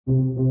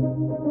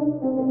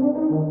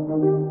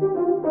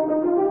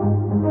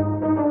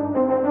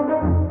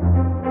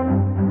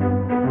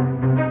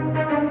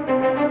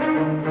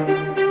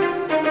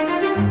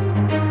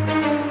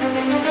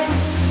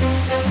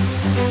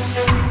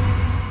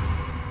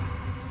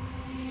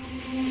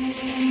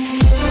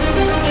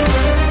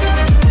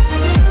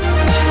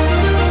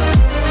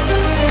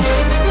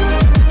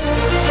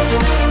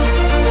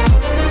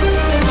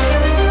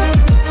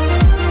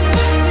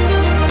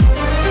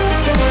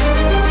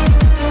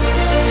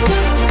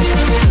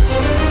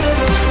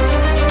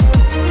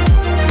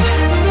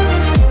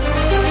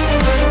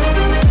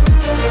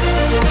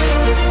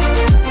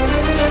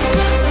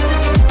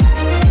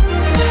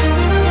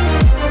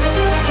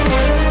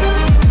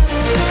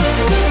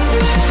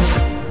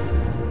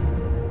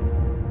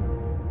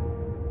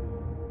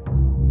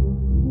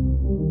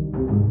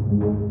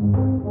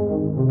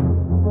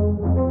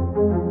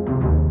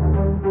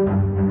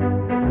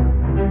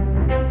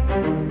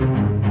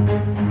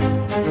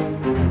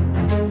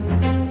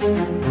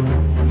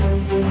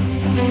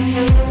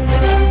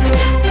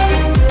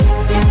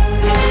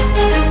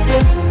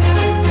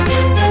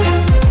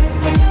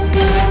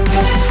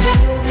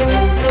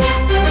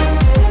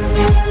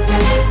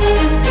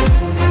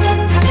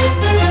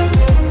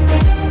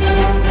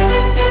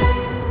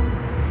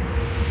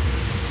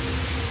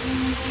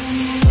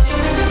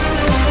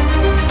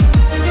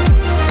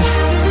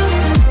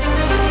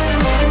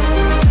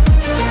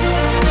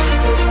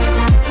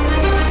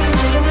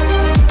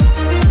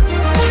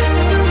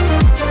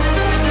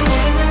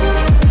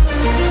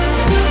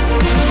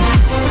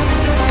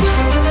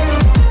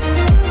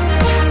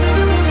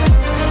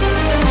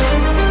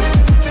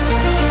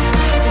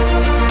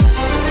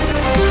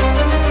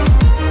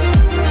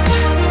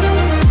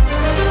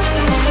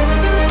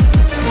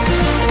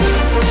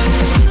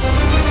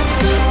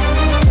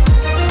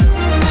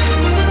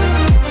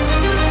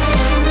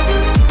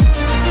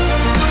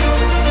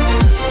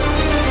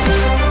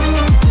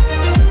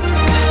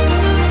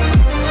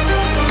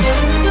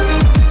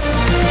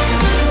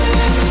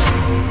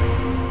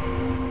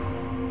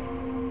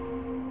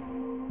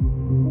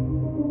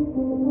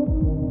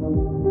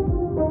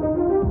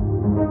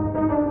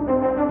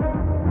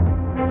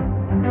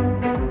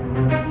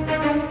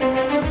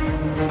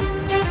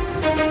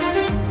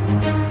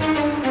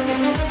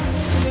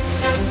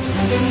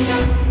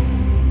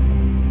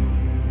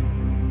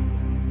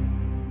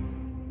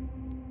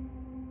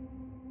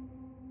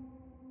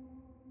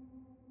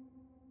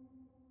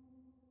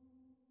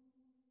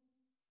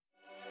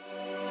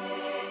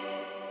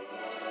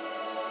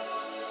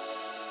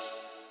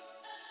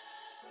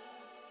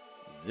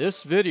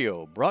This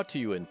video brought to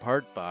you in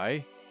part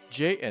by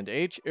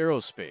J&H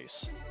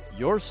Aerospace,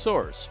 your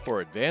source for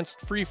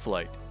advanced free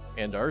flight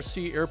and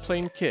RC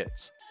airplane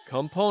kits,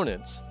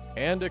 components,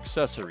 and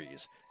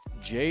accessories.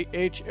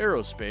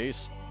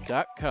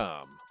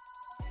 jhaerospace.com.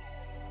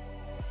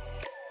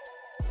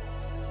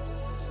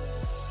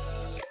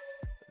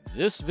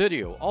 This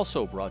video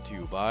also brought to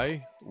you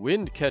by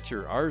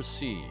Windcatcher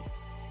RC,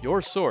 your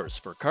source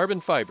for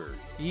carbon fiber,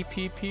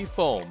 EPP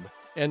foam,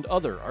 and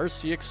other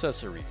RC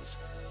accessories.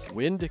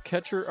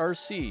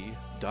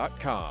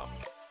 windcatcherrc.com.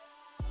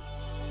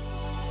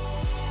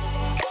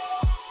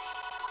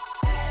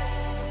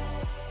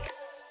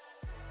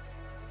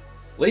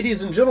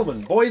 Ladies and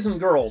gentlemen, boys and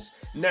girls,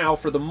 now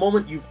for the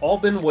moment you've all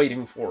been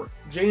waiting for.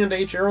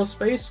 J&H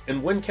Aerospace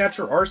and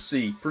Windcatcher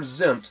RC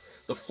present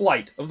the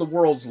flight of the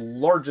world's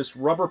largest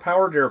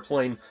rubber-powered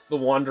airplane, the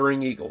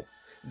Wandering Eagle.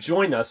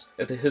 Join us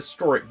at the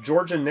historic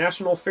Georgia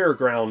National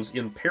Fairgrounds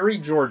in Perry,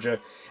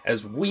 Georgia,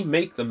 as we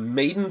make the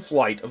maiden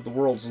flight of the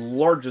world's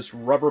largest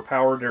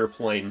rubber-powered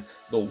airplane,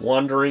 the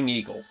Wandering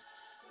Eagle.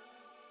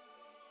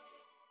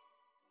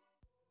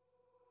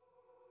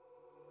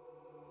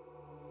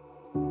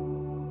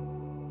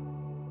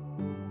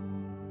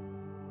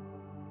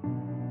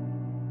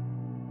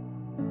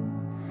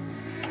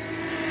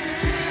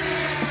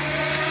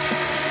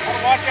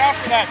 Watch out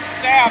for that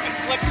stab and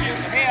flips you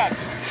in the head.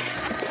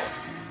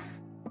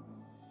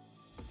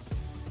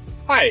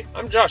 Hi,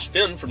 I'm Josh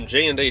Finn from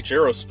J&H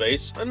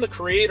Aerospace. I'm the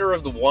creator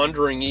of the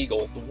Wandering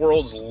Eagle, the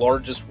world's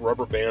largest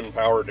rubber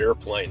band-powered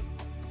airplane.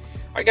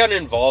 I got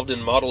involved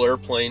in model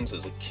airplanes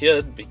as a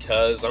kid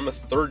because I'm a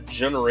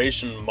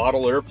third-generation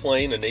model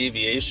airplane and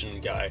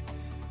aviation guy.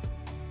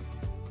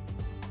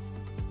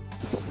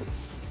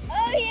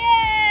 Oh yeah!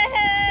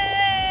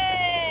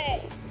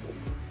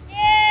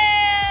 Yeah!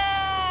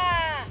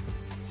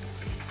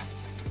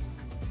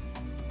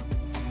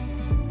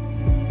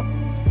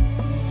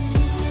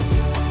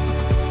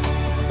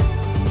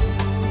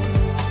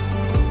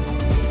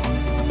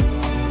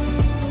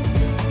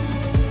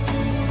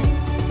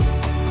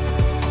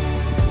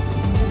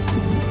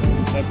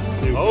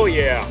 Oh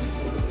yeah!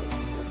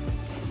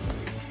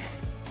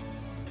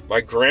 My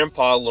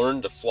grandpa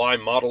learned to fly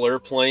model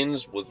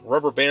airplanes with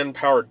rubber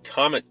band-powered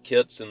Comet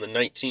kits in the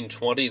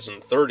 1920s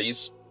and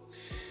 30s.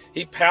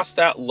 He passed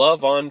that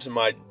love on to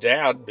my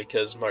dad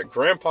because my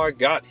grandpa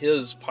got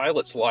his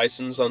pilot's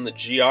license on the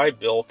GI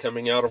Bill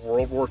coming out of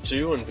World War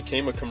II and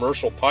became a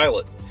commercial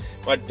pilot.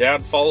 My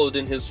dad followed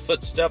in his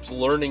footsteps,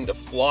 learning to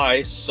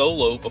fly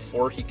solo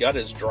before he got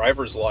his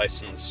driver's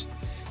license.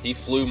 He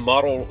flew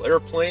model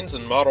airplanes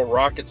and model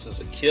rockets as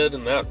a kid,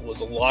 and that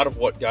was a lot of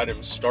what got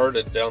him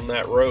started down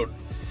that road.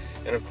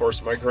 And of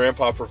course, my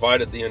grandpa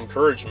provided the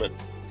encouragement.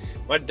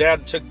 My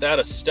dad took that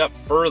a step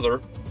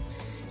further.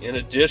 In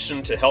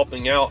addition to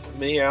helping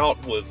me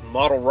out with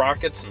model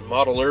rockets and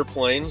model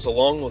airplanes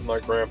along with my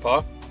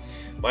grandpa,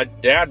 my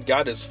dad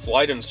got his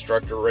flight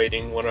instructor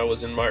rating when I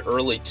was in my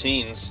early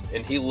teens,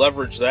 and he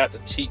leveraged that to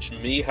teach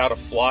me how to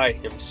fly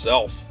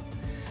himself.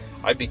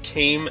 I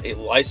became a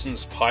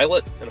licensed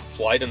pilot and a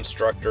flight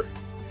instructor.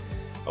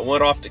 I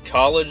went off to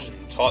college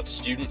and taught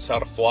students how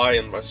to fly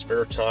in my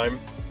spare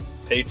time,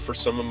 paid for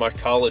some of my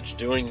college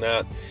doing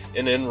that,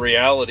 and in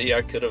reality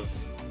I could have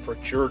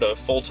procured a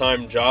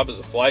full-time job as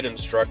a flight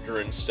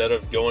instructor instead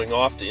of going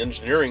off to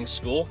engineering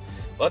school,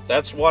 but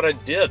that's what I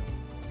did.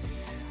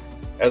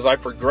 As I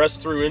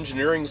progressed through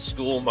engineering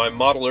school, my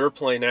model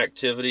airplane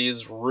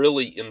activities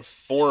really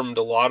informed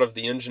a lot of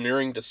the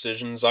engineering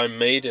decisions I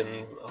made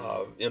in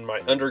my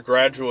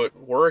undergraduate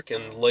work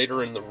and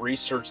later in the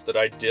research that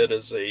I did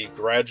as a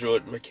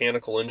graduate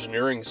mechanical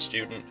engineering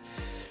student,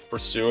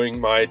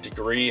 pursuing my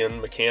degree in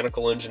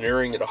mechanical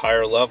engineering at a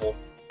higher level.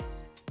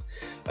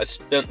 I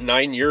spent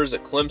 9 years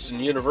at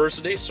Clemson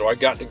University, so I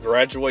got to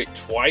graduate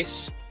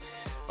twice.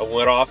 I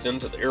went off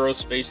into the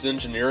aerospace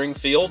engineering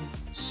field,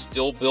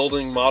 still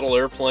building model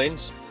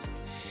airplanes.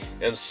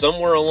 And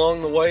somewhere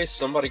along the way,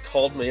 somebody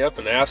called me up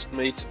and asked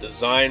me to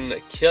design a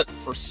kit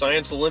for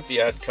Science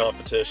Olympiad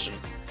competition.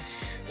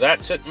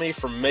 That took me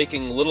from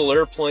making little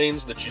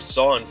airplanes that you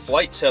saw in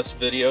flight test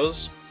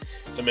videos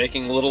to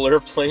making little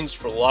airplanes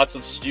for lots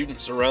of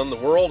students around the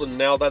world, and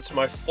now that's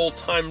my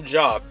full-time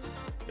job,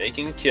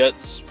 making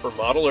kits for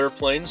model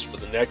airplanes for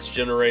the next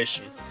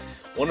generation.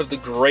 One of the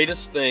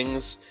greatest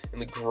things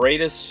and the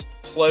greatest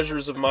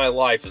pleasures of my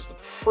life is the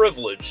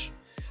privilege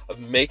of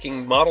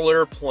making model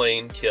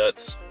airplane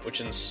kits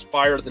which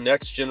inspire the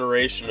next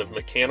generation of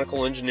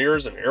mechanical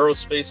engineers and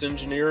aerospace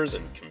engineers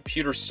and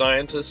computer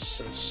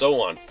scientists and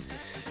so on.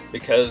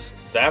 Because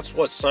that's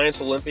what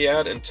Science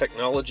Olympiad and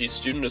Technology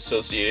Student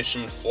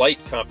Association flight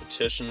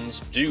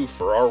competitions do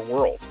for our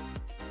world.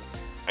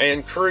 I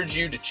encourage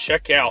you to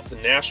check out the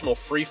National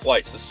Free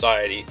Flight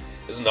Society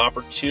as an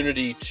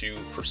opportunity to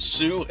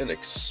pursue and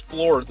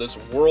explore this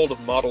world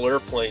of model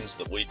airplanes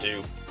that we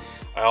do.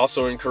 I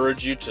also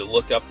encourage you to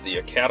look up the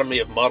Academy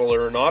of Model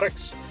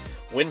Aeronautics,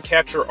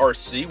 Windcatcher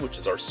RC, which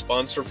is our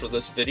sponsor for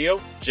this video,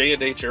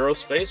 J&H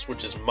Aerospace,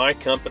 which is my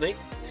company,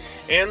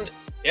 and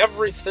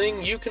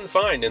everything you can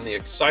find in the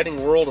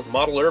exciting world of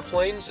model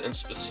airplanes and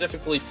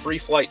specifically free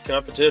flight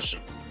competition.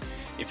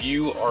 If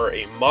you are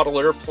a model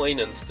airplane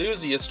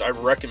enthusiast, I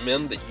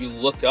recommend that you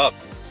look up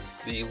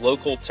the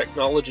local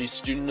Technology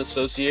Student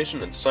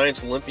Association and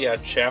Science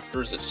Olympiad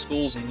chapters at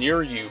schools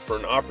near you for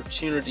an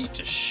opportunity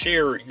to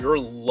share your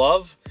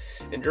love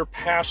and your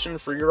passion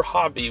for your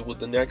hobby with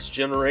the next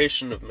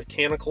generation of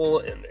mechanical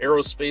and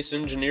aerospace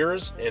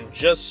engineers and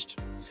just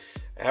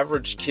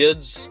average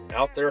kids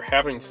out there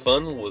having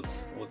fun with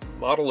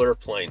model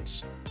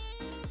airplanes.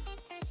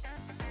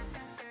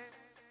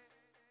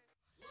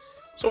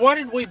 So why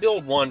did we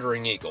build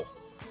Wandering Eagle?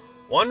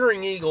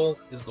 Wandering Eagle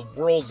is the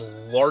world's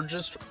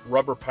largest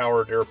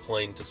rubber-powered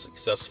airplane to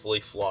successfully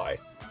fly.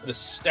 It is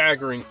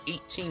staggering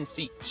 18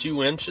 feet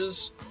 2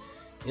 inches.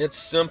 It's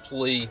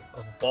simply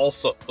a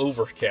balsa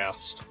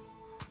overcast.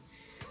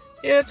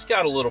 It's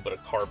got a little bit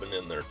of carbon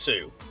in there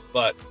too,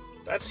 but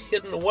that's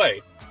hidden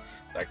away.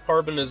 That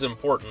carbon is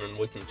important and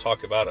we can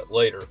talk about it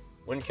later.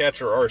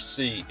 Windcatcher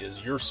RC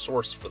is your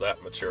source for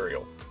that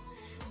material.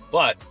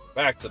 But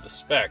back to the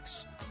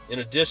specs. In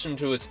addition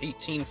to its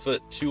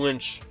 18-foot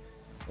 2-inch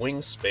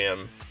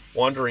wingspan,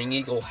 Wandering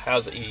Eagle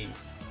has a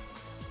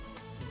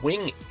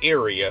wing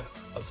area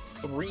of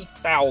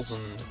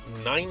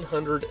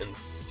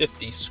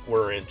 3,950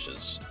 square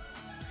inches.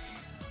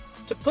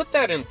 To put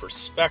that in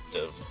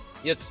perspective,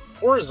 its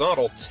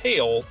horizontal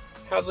tail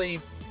has a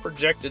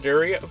projected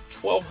area of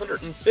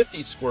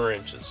 1,250 square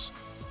inches.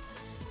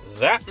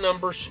 That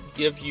number should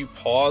give you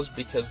pause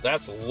because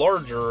that's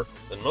larger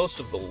than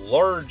most of the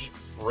large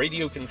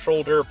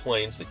radio-controlled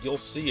airplanes that you'll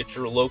see at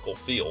your local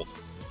field.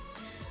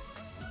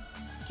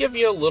 Give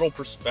you a little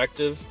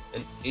perspective,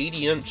 an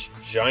 80-inch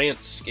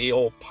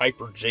giant-scale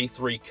Piper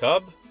J3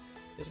 Cub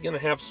is going to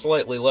have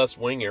slightly less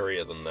wing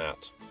area than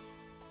that.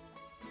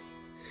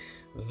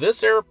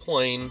 This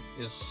airplane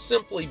is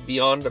simply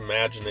beyond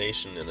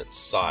imagination in its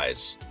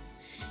size.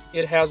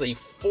 It has a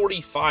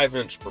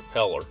 45-inch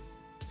propeller.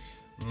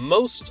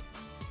 Most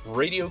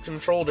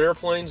radio-controlled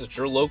airplanes at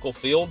your local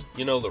field,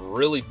 you know, the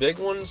really big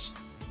ones,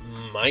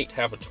 might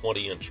have a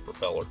 20-inch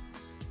propeller.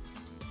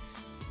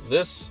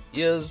 This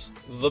is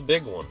the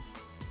big one.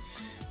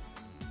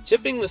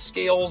 Tipping the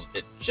scales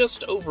at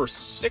just over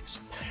 6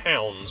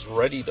 pounds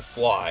ready to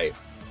fly,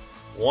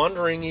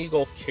 Wandering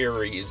Eagle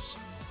carries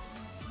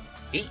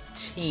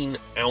 18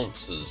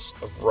 ounces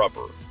of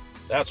rubber.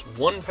 That's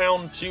 1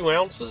 pound 2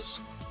 ounces.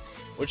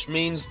 which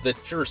means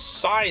that your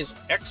size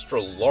extra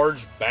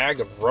large bag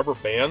of rubber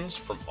bands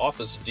from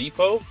Office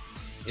Depot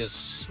is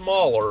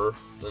smaller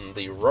than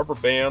the rubber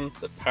band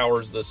that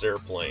powers this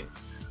airplane.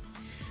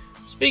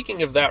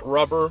 Speaking of that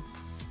rubber,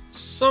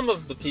 some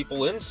of the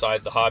people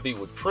inside the hobby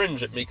would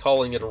cringe at me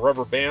calling it a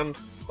rubber band,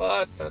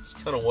 but that's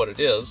kind of what it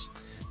is.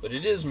 But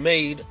it is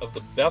made of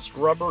the best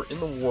rubber in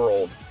the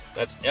world.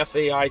 That's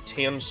FAI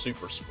Tan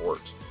Super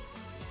Sport.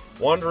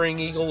 Wandering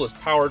Eagle is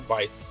powered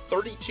by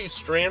 32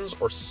 strands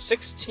or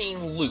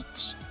 16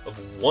 loops of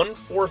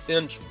 1/4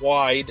 inch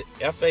wide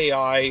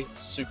FAI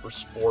Super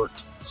Sport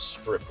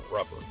strip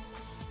rubber.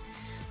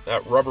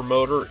 That rubber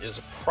motor is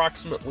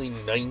approximately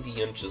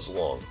 90 inches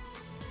long.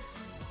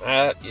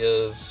 That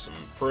is some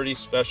pretty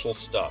special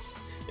stuff,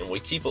 and we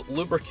keep it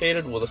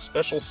lubricated with a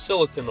special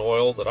silicone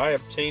oil that I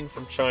obtained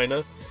from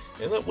China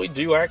and that we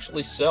do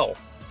actually sell.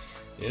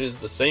 It is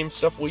the same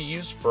stuff we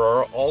use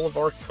for all of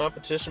our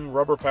competition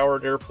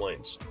rubber-powered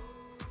airplanes.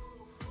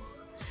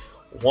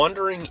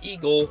 Wandering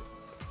Eagle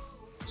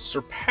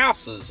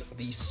surpasses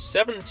the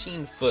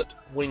 17-foot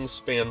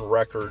wingspan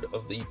record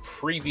of the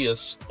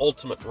previous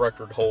ultimate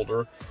record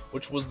holder,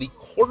 which was the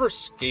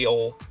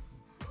quarter-scale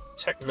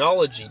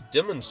technology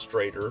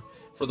demonstrator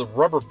for the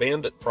Rubber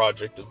Bandit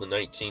project of the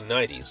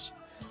 1990s.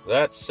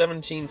 That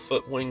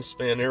 17-foot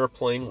wingspan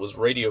airplane was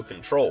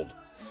radio-controlled,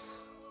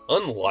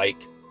 unlike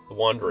the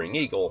Wandering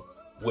Eagle,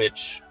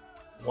 which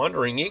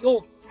Wandering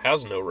Eagle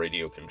has no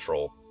radio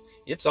control.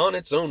 It's on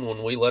its own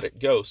when we let it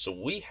go, so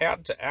we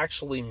had to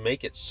actually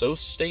make it so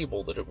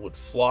stable that it would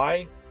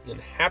fly in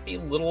happy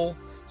little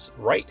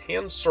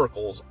right-hand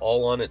circles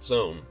all on its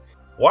own.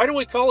 Why do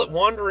we call it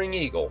Wandering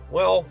Eagle?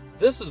 Well,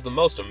 this is the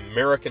most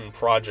American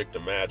project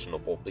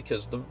imaginable,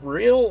 because the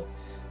real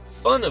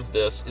fun of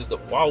this is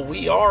that while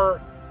we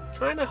are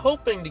kind of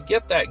hoping to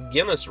get that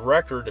Guinness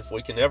record, if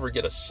we can ever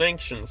get a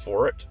sanction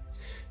for it,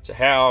 to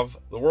have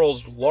the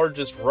world's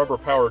largest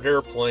rubber-powered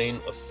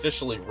airplane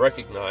officially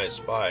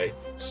recognized by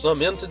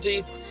some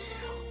entity,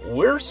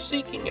 we're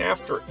seeking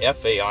after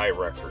FAI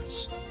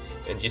records.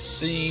 And you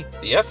see,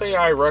 the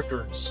FAI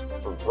records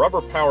for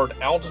rubber-powered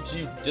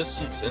altitude,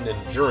 distance, and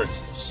endurance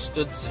have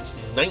stood since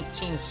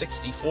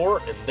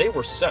 1964, and they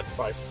were set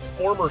by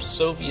former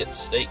Soviet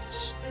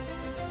states.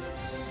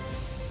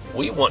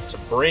 We want to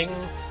bring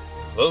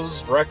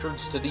those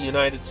records to the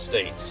United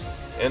States.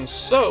 And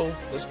so,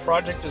 this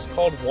project is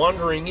called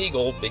Wandering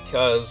Eagle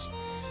because,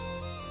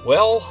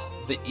 well,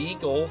 the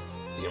eagle,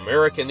 the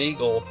American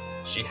eagle,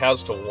 she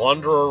has to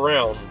wander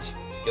around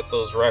to get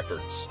those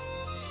records.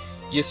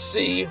 You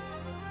see,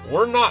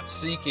 we're not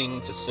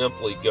seeking to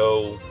simply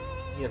go,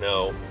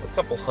 a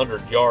couple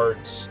hundred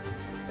yards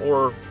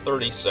or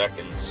 30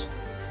 seconds.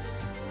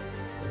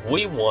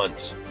 We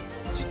want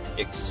to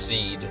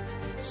exceed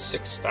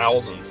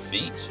 6,000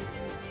 feet,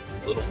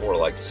 a little more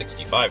like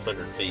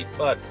 6,500 feet,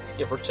 but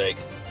give or take.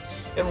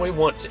 And we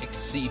want to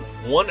exceed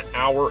 1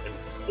 hour and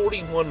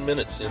 41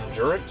 minutes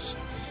endurance.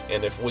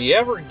 And if we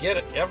ever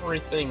get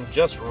everything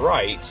just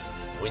right,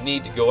 we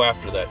need to go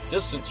after that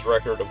distance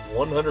record of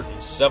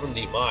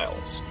 170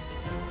 miles.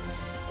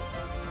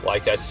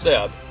 Like I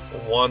said,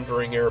 a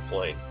wandering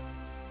airplane.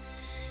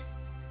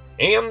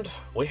 And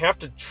we have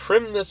to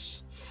trim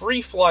this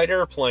free flight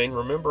airplane,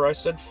 remember I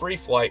said free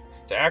flight,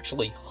 to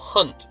actually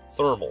hunt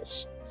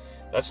thermals.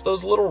 That's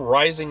those little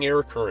rising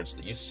air currents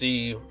that you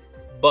see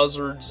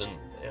buzzards and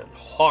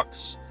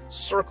hawks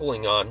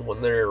circling on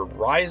when they're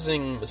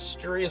rising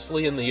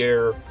mysteriously in the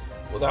air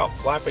without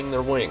flapping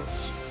their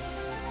wings.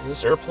 And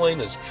this airplane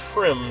is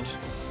trimmed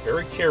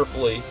very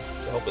carefully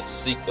to help it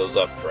seek those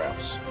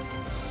updrafts.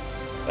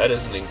 That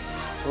is an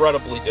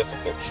incredibly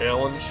difficult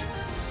challenge,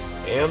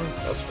 and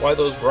that's why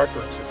those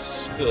records have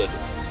stood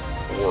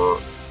for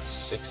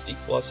 60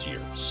 plus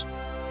years.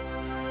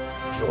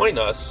 Join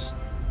us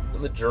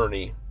in the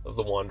journey of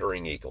the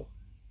Wandering Eagle.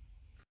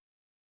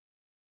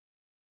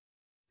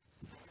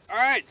 All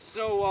right,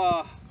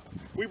 so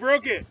we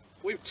broke it.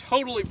 We've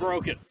totally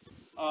broke it.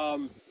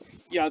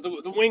 Yeah,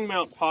 the wing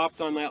mount popped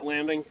on that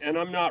landing, and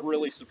I'm not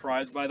really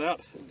surprised by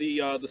that.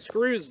 The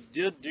screws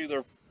did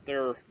do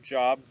their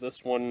job.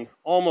 This one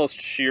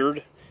almost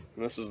sheared,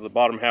 and this is the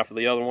bottom half of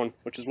the other one,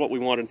 which is what we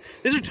wanted.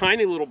 These are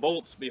tiny little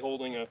bolts to be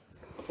holding a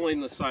plane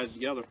this size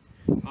together.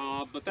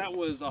 But that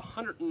was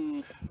 100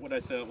 and, what did I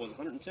say it was,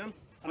 110?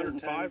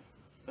 105?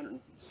 100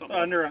 something.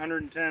 Under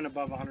 110,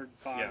 above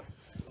 105. Yeah.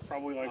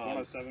 Probably like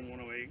 107,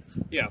 108.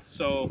 Yeah,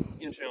 so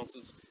inch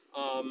ounces.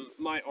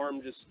 My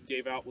arm just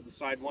gave out with the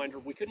side winder.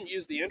 We couldn't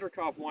use the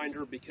Intercop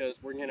winder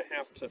because we're going to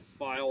have to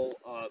file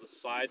the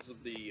sides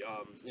of the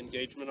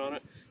engagement on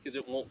it because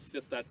it won't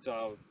fit that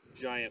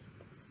giant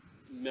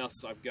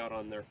mess I've got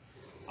on there.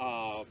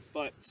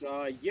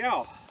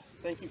 Yeah,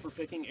 thank you for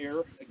picking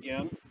air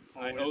again.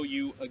 I owe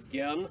you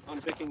again on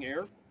picking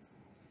air.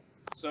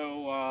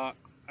 So I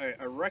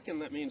reckon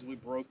that means we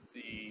broke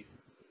the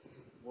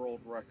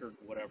world record,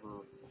 whatever,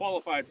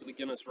 qualified for the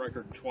Guinness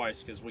record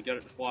twice because we got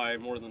it to fly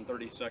more than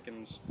 30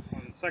 seconds.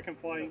 On the second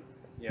flight?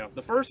 Yeah,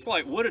 the first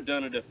flight would have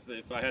done it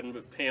if I hadn't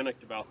been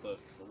panicked about the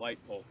light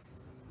pole.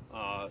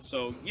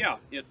 So yeah,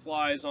 it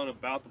flies on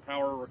about the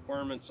power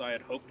requirements I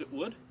had hoped it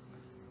would.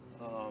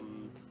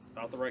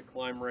 About the right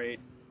climb rate.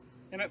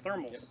 And it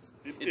thermals.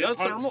 It does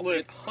hunts thermal.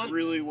 lift It hunts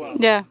really well.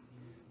 Yeah.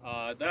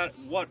 That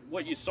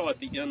what you saw at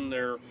the end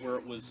there, where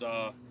it was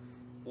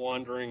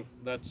wandering.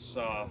 That's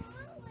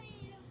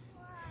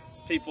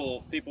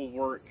people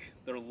work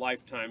their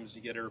lifetimes to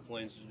get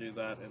airplanes to do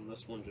that, and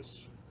this one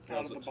just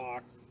Out does of the it.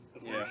 box,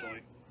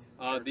 essentially.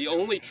 The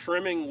only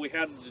trimming we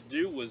had to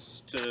do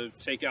was to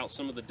take out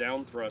some of the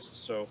down thrusts.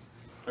 So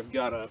I've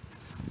got a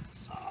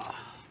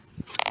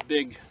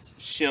big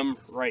shim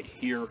right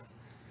here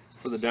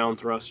for the down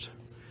thrust.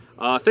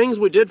 Things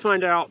we did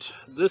find out: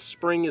 this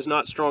spring is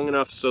not strong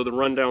enough, so the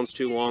rundown's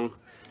too long.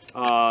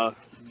 Oh,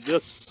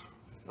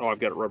 I've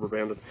got it rubber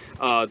banded.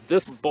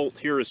 This bolt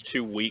here is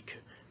too weak.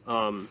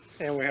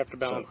 And we have to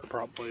balance the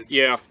prop blades.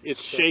 Yeah,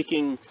 it's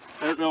shaking.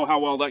 I don't know how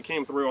well that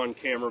came through on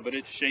camera, but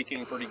it's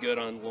shaking pretty good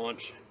on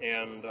launch,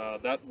 and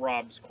that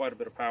robs quite a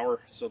bit of power.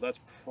 So that's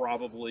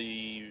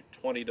probably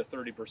 20 to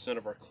 30%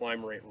 of our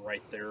climb rate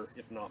right there,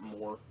 if not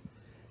more.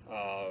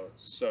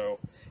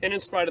 And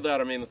in spite of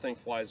that, I mean, the thing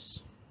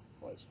flies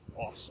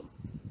awesome.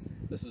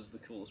 This is the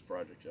coolest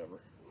project ever.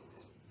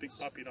 Big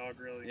puppy dog,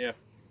 really. Yeah,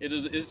 it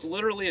is. It's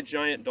literally a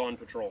giant Dawn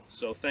Patrol.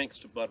 So thanks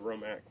to Bud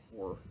Romack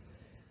for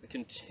the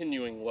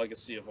continuing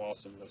legacy of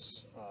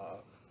awesomeness.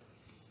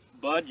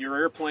 Bud, your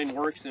airplane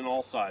works in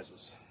all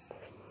sizes.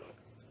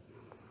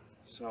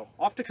 So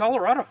off to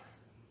Colorado.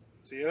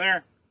 See you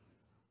there.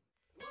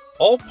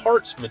 All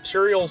parts,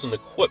 materials, and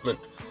equipment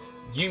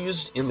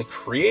used in the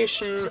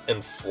creation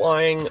and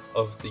flying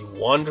of the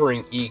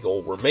Wandering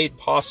Eagle were made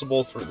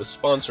possible through the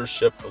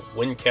sponsorship of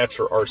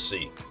Windcatcher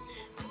RC.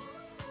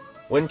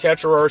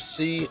 Windcatcher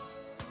RC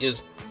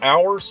is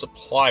our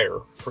supplier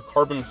for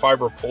carbon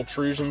fiber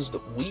pultrusions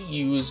that we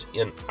use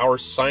in our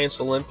Science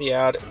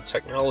Olympiad and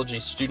Technology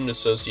Student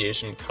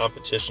Association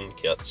competition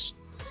kits.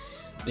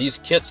 These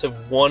kits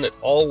have won at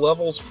all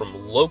levels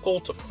from local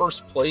to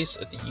first place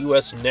at the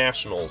U.S.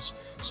 Nationals,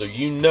 so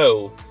you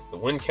know the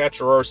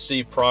Windcatcher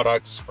RC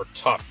products are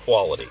top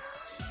quality.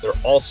 They're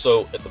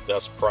also at the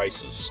best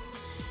prices.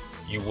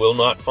 You will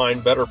not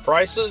find better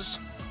prices,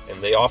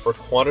 and they offer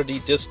quantity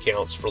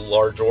discounts for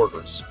large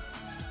orders.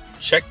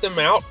 Check them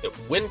out at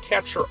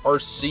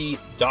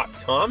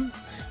windcatcherrc.com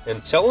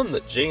and tell them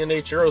that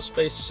J&H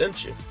Aerospace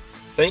sent you.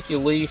 Thank you,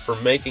 Lee, for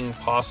making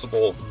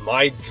possible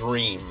my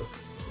dream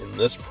in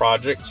this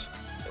project,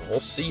 and we'll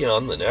see you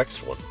on the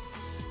next one.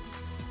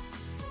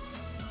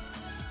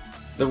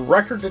 The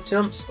record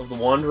attempts of the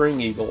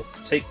Wandering Eagle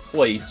take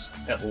place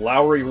at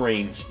Lowry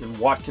Range in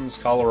Watkins,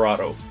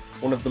 Colorado,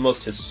 one of the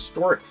most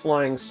historic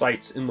flying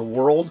sites in the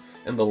world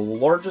and the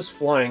largest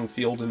flying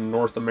field in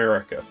North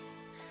America.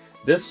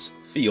 This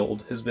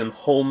field has been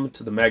home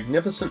to the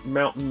Magnificent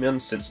Mountain Men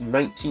since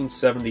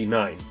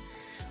 1979.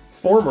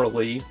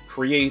 Formerly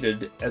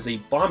created as a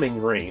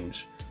bombing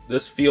range,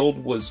 this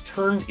field was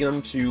turned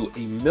into a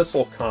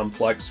missile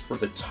complex for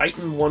the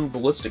Titan I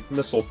ballistic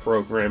missile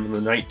program in the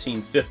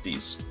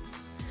 1950s.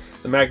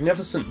 The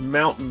Magnificent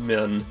Mountain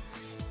Men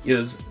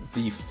is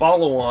the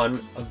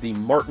follow-on of the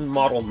Martin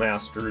Model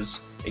Masters,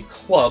 a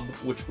club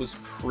which was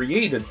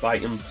created by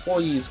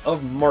employees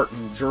of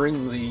Martin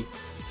during the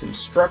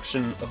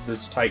construction of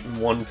this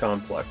Titan I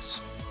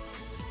complex.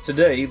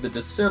 Today, the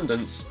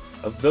descendants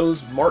of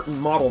those Martin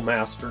Model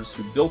Masters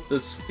who built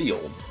this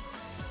field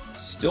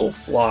still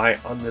fly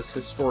on this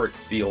historic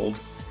field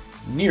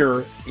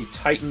near a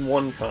Titan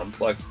I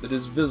complex that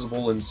is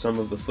visible in some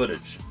of the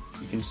footage.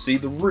 You can see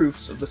the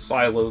roofs of the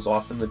silos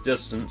off in the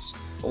distance,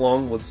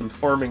 along with some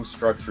farming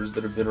structures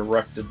that have been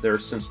erected there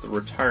since the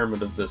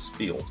retirement of this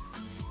field.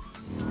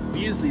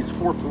 We use these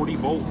 440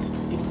 bolts.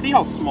 You can see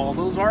how small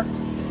those are,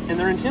 and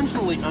they're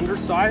intentionally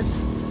undersized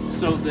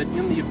so that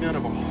in the event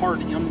of a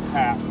hard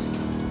impact,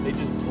 they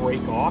just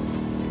break off,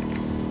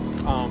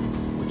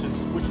 which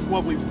is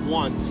what we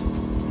want,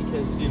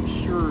 because it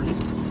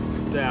ensures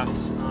that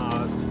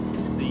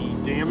the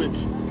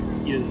damage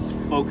is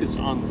focused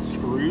on the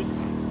screws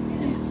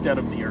instead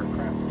of the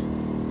aircraft.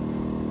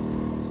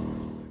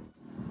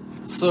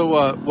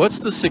 So what's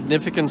the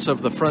significance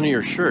of the front of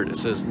your shirt? It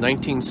says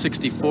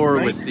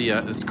 1964 with the,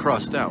 it's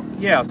crossed out.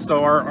 Yeah,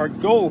 so our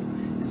goal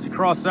is to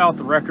cross out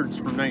the records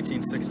from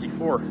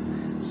 1964.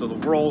 So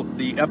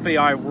the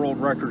FAI world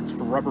records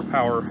for rubber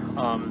power,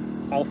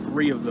 all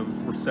three of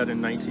them were set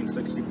in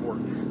 1964.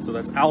 So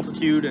that's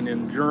altitude and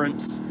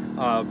endurance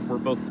were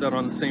both set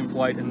on the same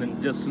flight, and then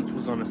distance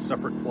was on a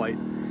separate flight.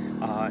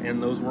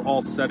 And those were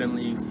all set in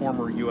the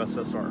former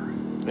USSR.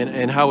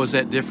 And how was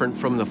that different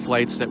from the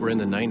flights that were in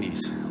the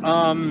 90s?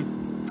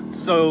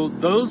 So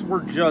those were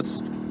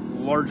just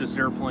largest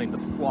airplane to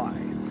fly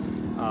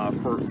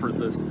for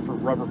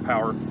rubber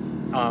power.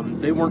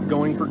 They weren't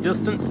going for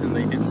distance, and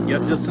they didn't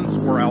get distance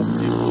or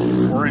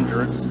altitude or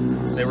endurance.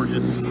 They were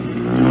just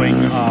doing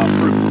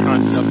proof of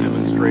concept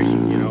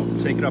demonstration, you know,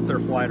 take it up there,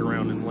 fly it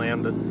around, and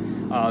land it.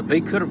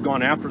 They could have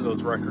gone after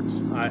those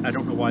records. I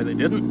don't know why they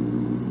didn't,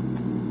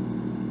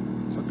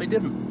 but they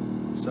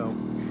didn't. So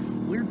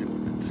we're doing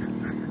it.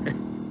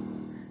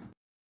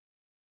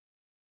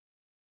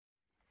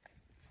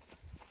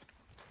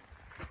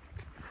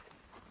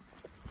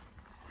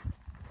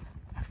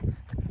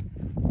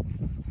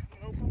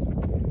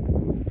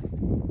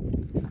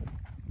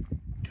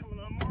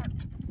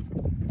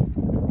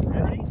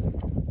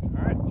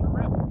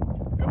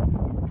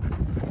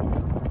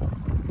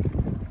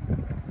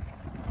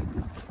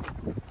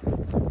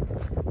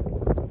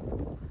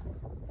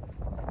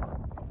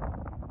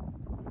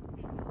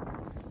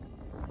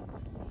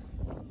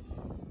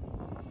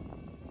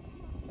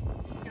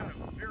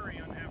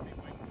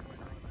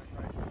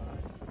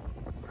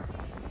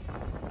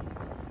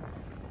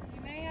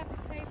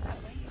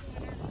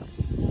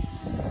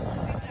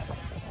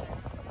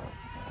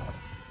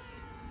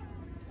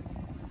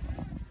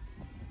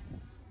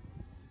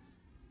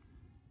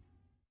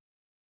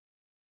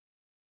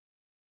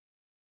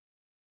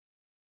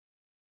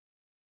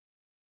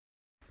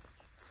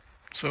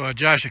 So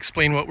Josh,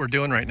 explain what we're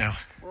doing right now.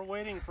 We're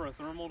waiting for a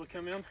thermal to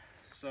come in.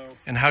 So.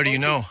 And how do you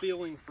know? I'm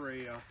feeling for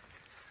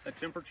a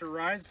temperature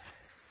rise,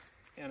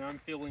 and I'm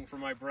feeling for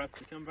my breath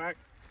to come back.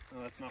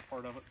 No, that's not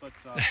part of it, but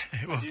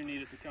well, I do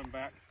need it to come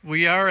back.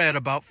 We are at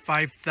about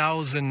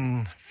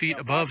 5,000 feet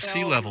above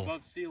sea level.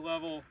 Above sea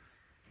level,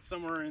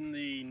 somewhere in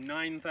the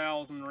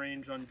 9,000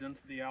 range on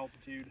density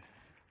altitude.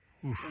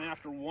 Oof. And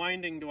after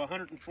winding to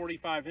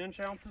 145 inch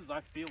ounces,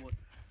 I feel it.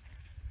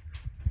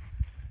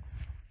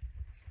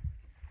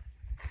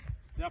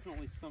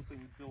 Definitely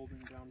something building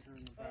down here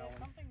in the valley.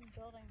 Something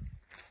building.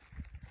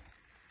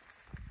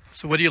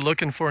 So what are you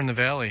looking for in the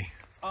valley?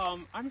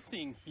 I'm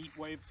seeing heat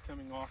waves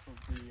coming off of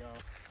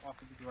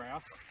the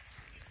grass.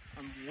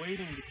 I'm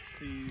waiting to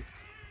see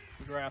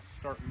the grass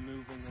start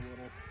moving a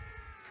little.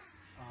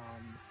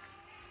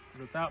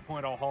 'Cause at that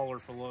point I'll holler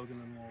for Logan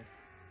and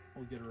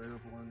we'll get her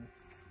airborne.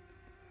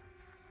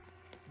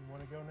 You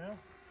want to go now?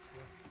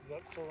 Is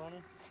that still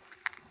running?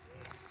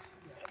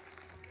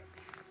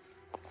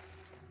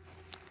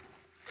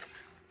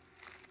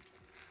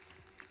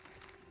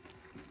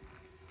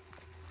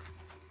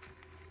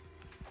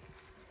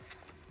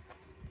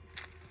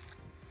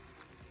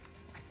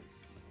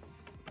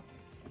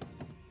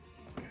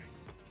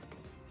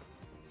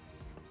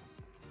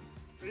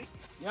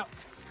 Yep.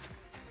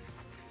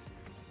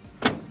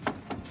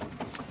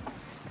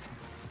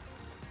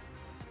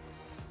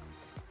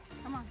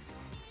 Come on.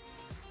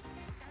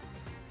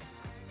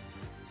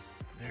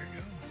 There you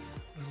go.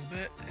 A little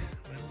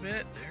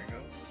bit, there it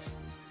goes.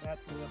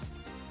 That's it.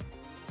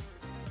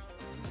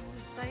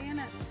 Stay in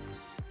it.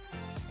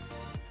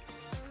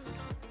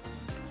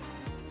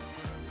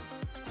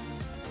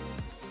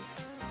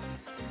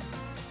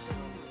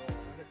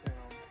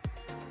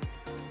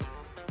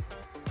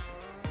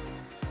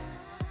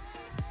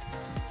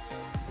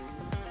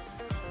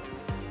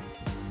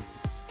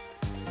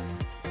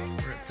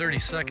 We're at 30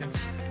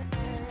 seconds.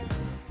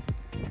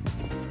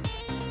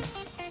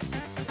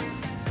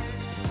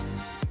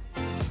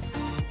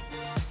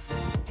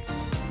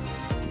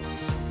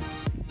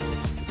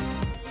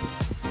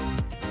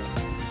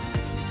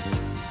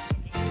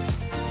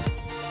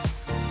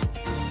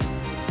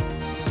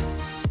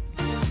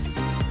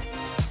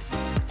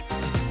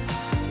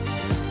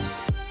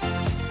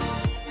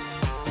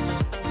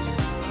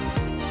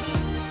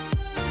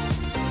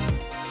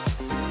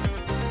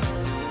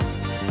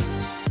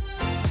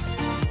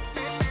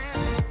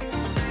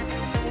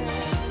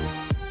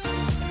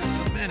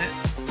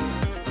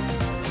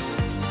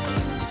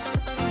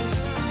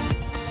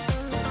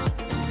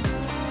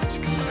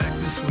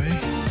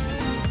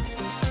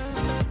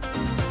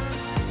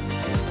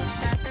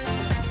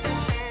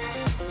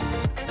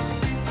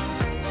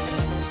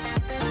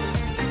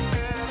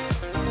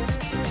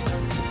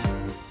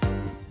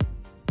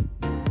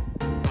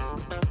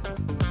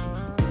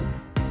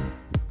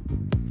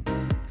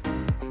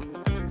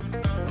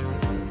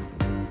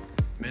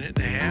 Minute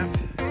and a half.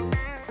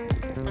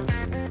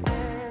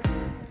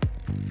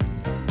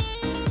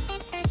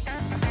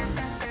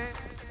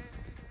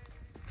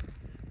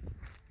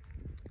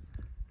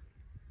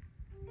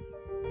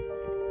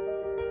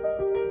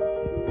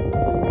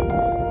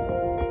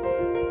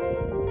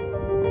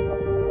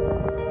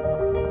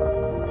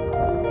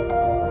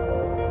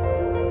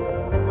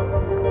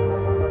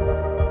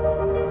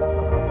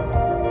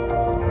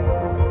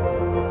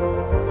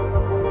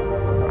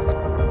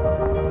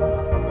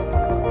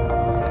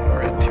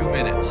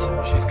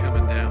 She's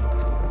coming down.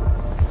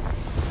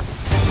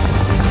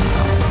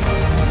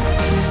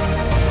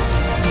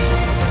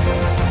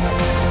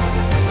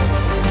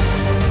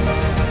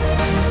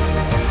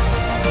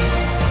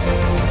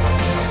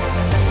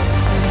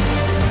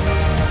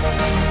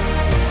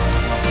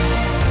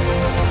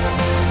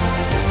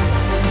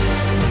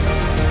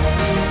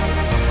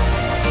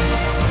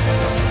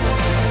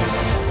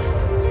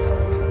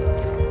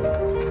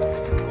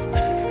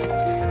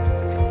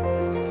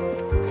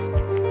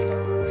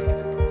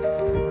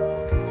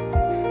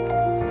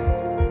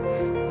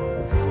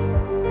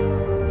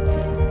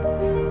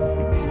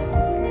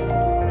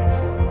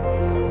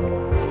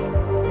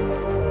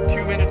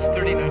 It's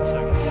 39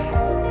 seconds.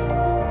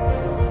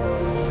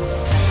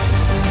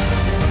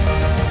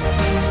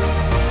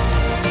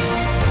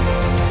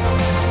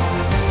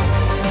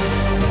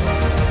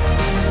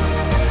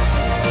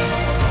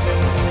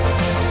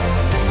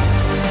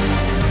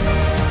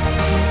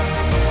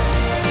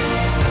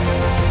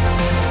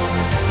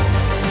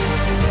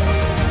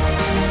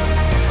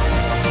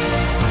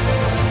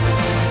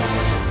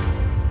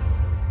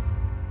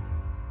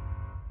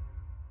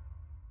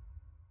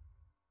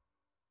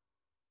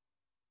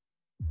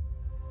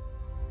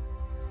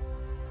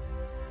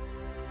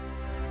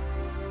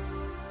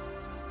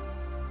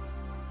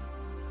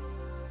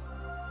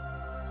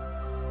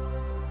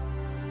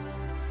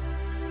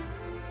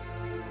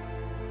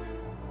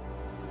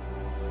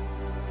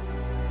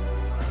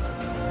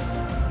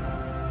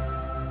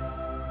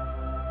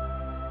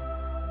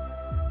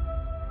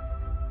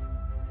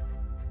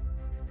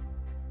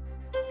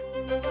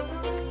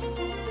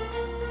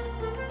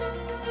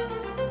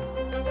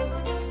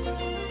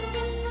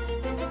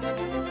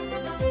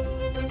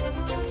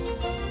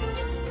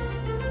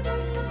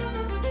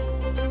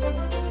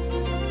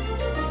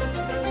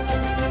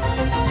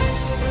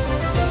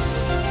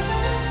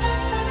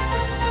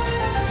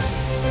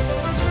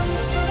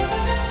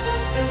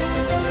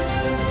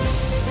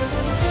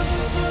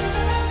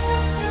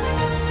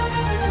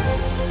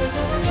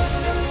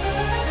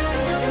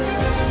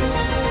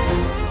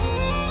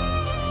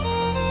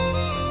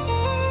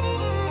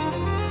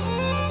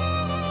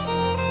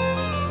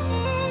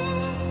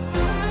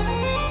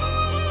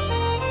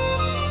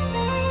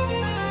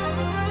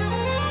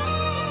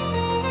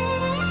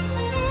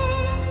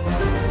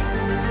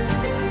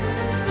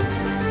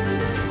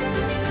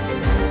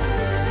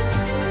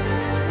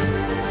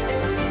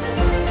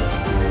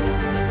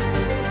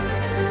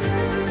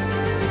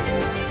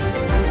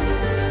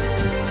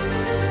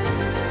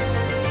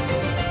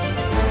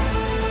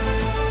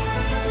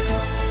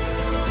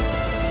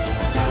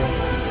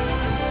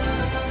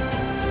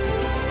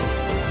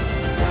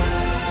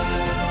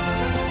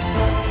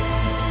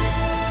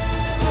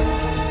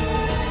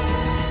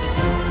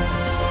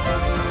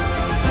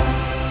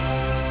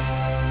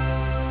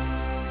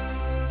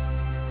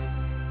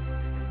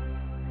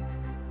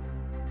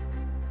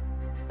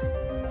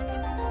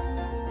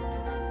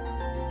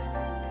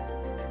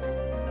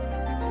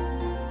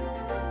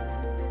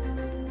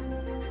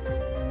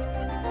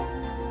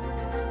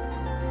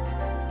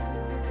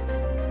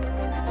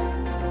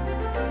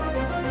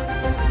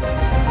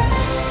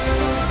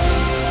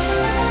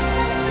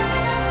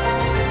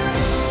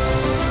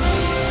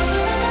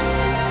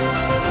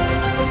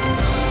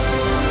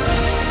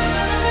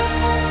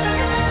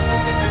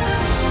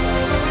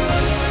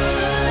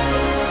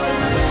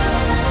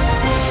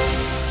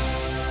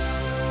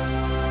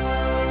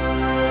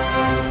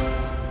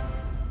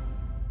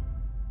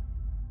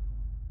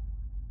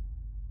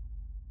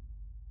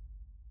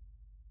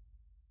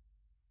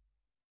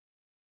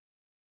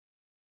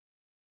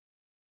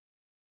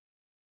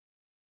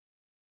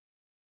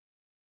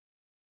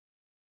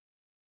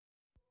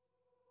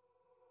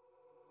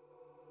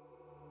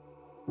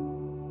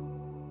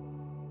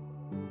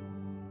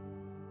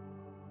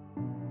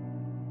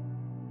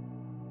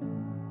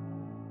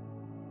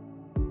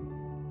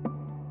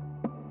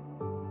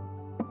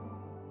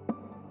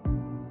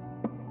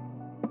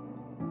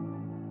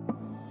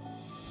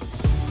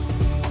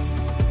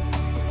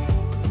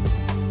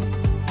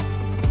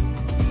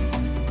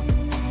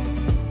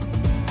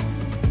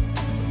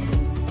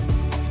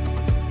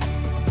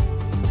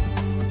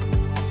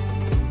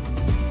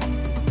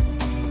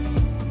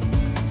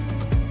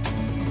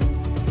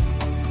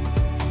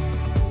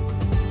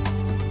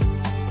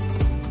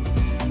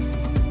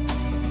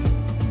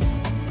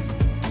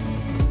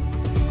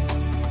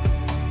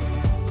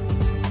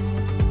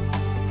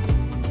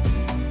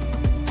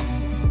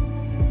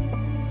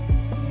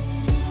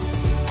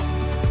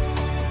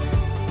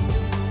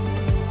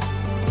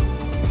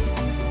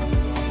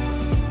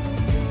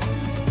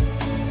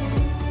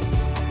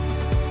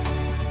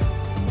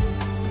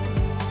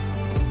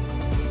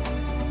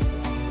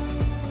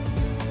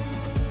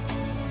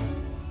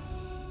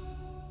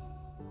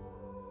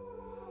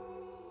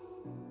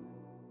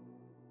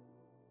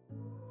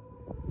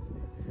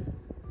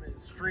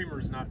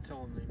 streamer's not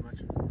telling me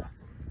much of nothing.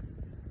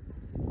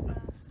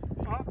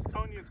 Oh, it's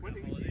telling you it's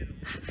windy.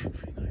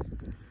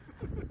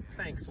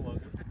 Thanks,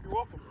 Logan. You're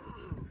welcome.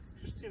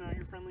 Just, you know,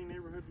 your friendly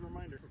neighborhood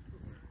reminder.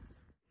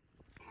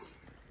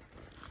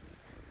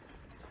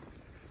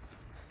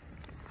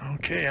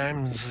 Okay,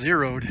 I'm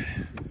zeroed.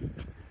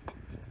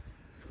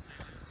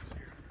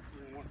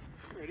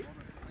 Ready?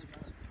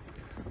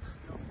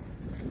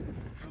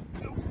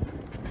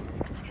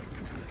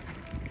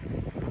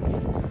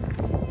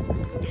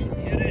 Don't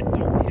hit it,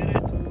 don't hit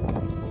it.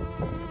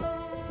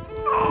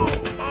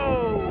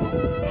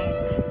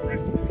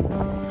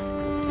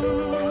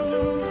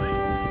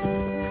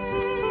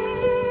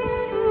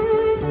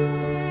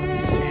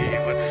 Let's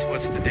see,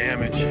 what's the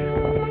damage?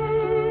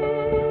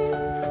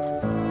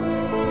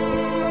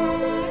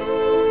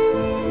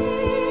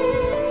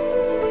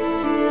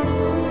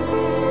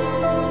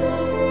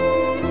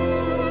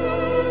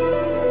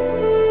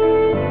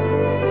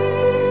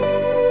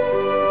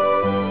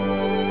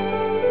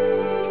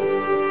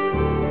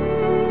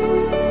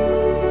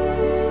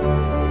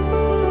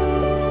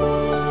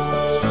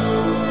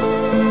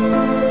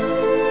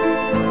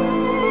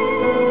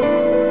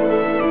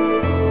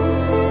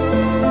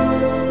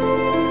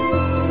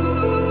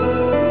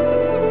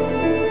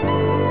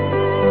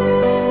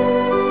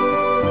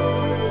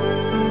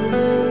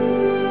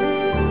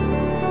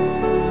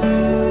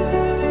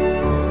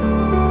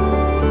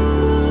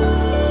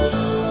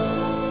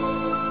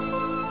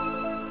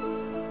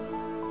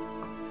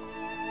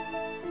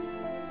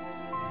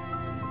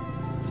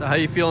 So how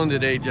you feeling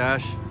today,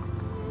 Josh?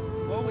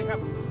 Well, we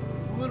have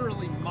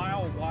literally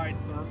mile-wide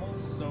thermals,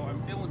 so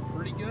I'm feeling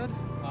pretty good.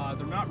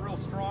 They're not real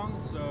strong,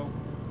 so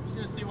I'm just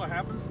gonna see what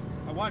happens.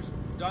 I watched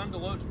Don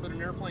DeLoach put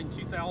an airplane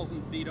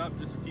 2,000 feet up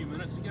just a few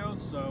minutes ago,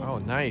 so Oh,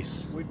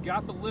 nice. we've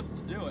got the lift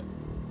to do it,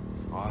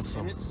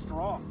 Awesome. and it's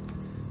strong.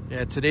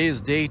 Yeah, today is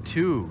day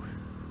 2.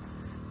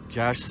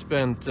 Josh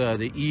spent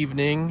the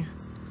evening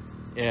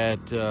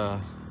at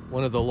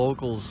one of the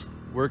locals'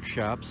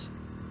 workshops.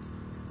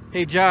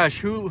 Hey Josh,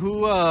 who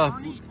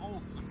Bernie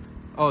Olson.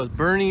 oh,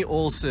 Bernie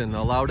Olson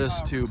allowed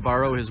us to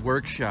borrow his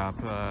workshop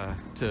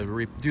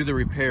to do the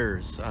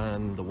repairs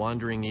on the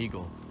Wandering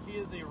Eagle. He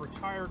is a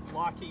retired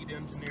Lockheed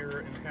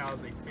engineer and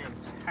has a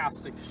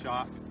fantastic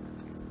shop.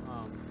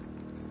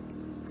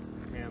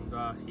 And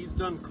he's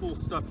done cool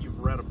stuff you've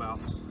read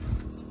about.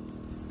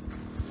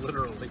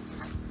 Literally.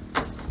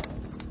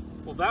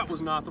 Well, that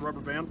was not the rubber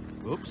band.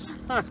 Oops.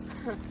 Alright,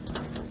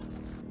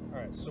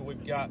 so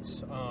we've got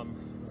a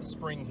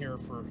spring here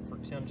for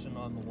tension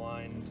on the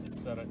line to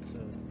set it to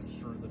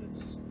ensure that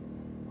it's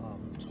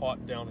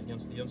taut down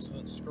against the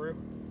incident screw.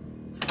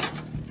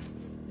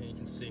 And you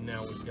can see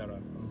now we've got a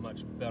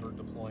much better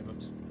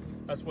deployment.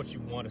 That's what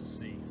you want to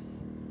see.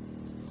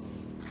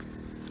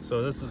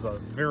 So this is a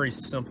very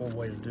simple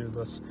way to do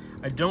this.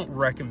 I don't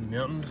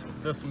recommend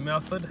this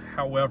method.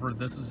 However,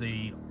 this is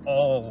a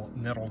all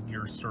metal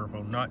gear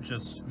servo, not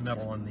just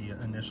metal on the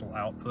initial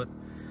output.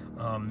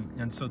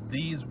 And so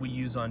these we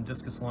use on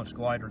discus launch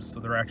gliders, so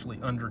they're actually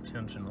under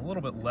tension, a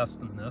little bit less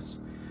than this.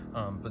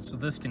 But so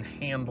this can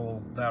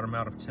handle that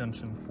amount of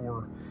tension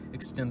for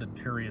extended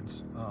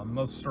periods.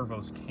 Most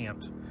servos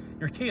can't.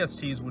 Your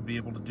KSTs would be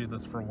able to do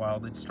this for a while.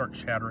 They'd start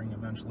chattering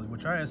eventually,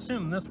 which I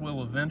assume this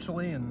will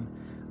eventually, and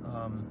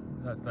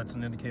that's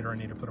an indicator I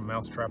need to put a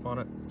mousetrap on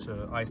it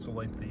to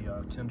isolate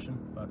the tension,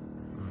 but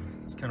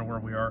that's kind of where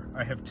we are.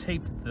 I have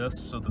taped this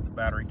so that the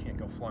battery can't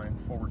go flying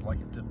forward like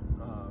it did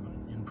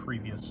in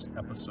previous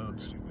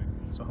episodes,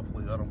 so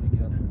hopefully that'll be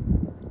good.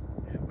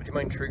 Yeah, would you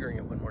mind triggering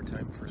it one more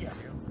time for the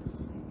video?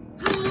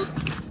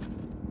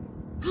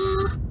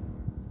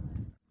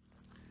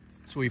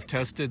 So we've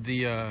tested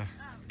the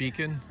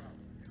beacon.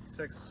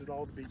 Texted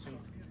all the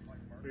beacons.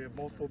 We have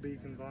multiple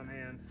beacons on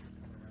hand.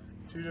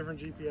 2 different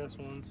GPS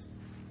ones.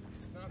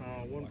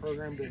 One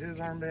programmed to his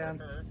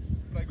armband,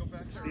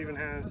 Steven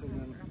has, and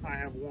then I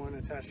have one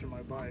attached to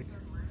my bike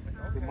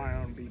for my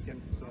own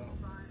beacon. So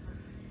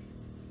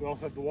we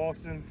also have the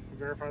Walston. We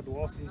verified the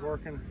Walston's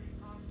working,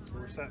 so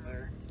we're set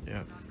there.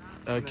 Yeah.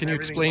 And Can then you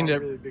explain everything's to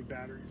on really big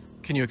batteries?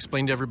 Can you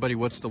explain to everybody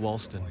what's the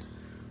Walston?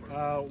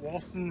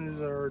 Walston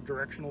is our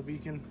directional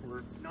beacon.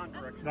 We're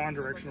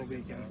non-directional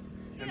beacon,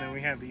 and then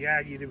we have the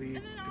Yagi to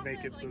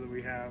make it so that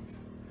we have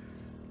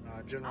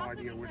a general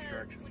idea which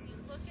direction it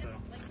is. So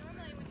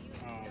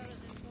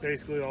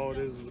basically, all it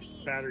is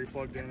a battery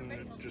plugged in, and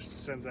it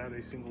just sends out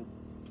a single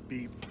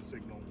beep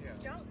signal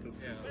that's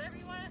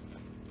consistent.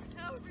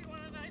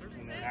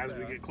 And then as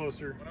we get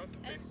closer,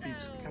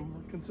 beeps become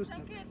more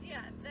consistent.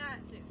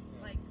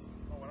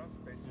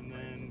 And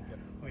then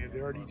we have the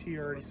RDT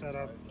already set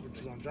up, which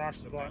is on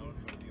Josh's button.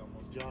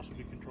 Josh will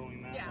be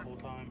controlling that the whole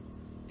time.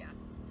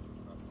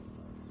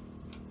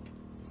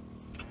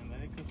 And I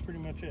think that's pretty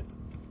much it.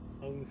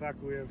 Other than the fact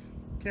that we have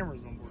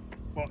cameras on board.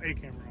 Well, a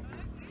camera on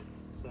board.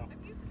 So.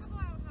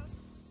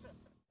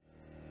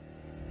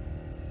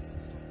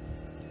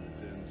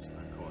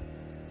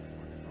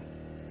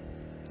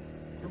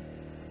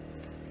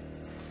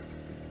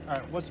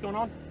 Alright, what's going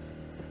on?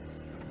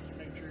 Just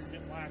make sure you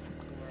get latched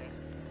to the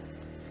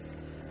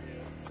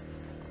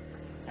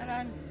right.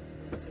 on.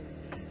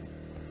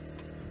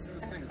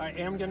 I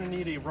am going to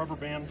need a rubber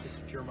band to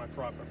secure my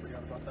prop. I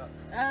forgot about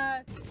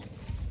that.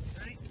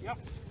 Ready? Yep.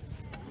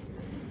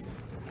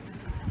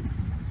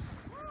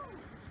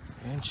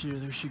 And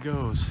there she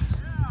goes.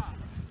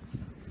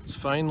 It's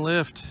fine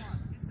lift.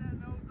 Get that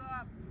nose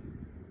up.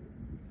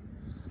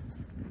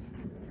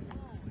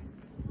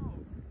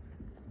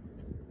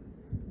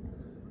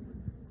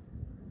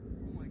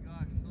 Oh my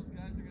gosh, those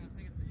guys are going to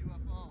think it's a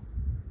UFO.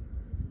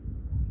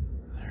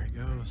 There he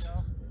goes.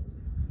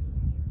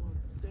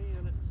 Let's stay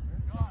in it.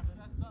 Gosh,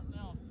 that's something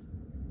else.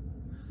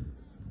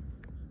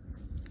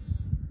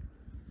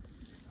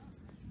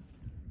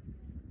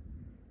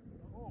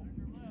 Oh,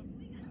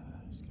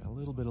 It's got a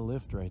little bit of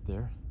lift right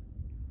there.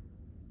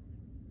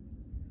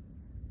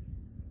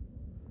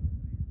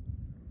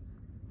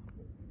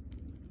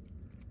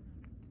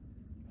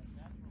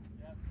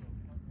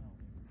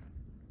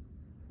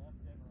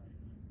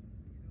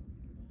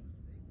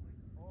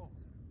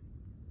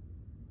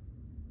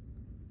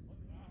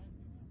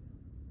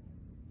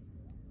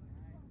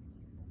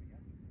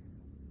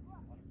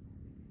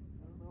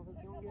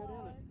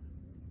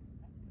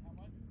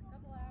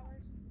 Couple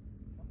hours.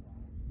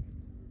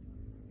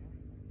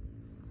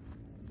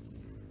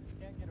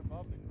 Can't get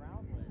above the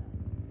ground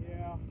layer.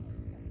 Yeah.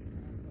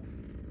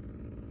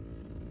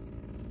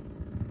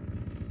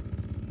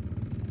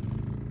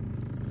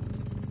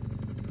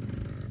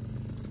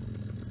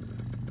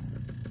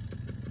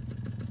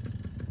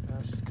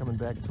 She's coming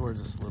back towards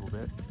us a little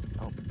bit.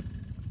 Oh,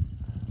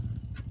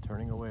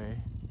 turning away.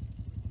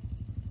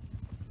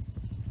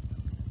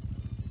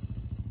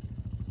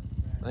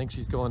 I think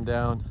she's going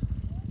down.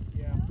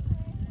 Yeah.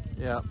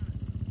 Yeah.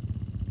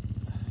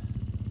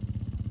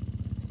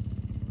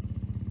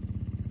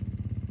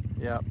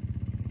 Yeah.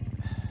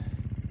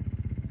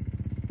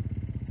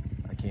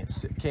 I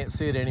can't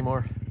see it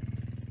anymore.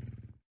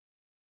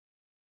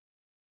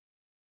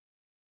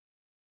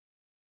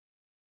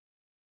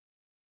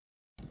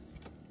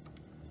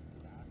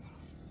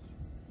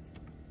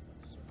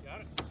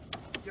 Got it?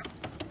 Yep.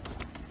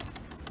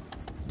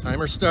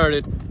 Timer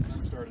started.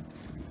 I'm started.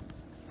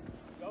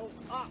 Go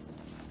up.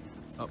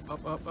 Up,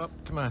 up, up, up.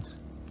 Come on.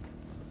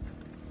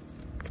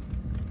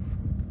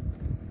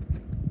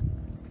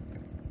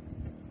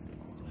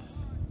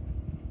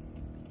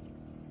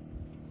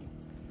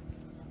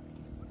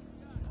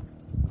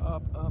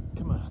 Up, up,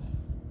 come on.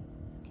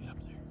 Get up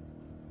there.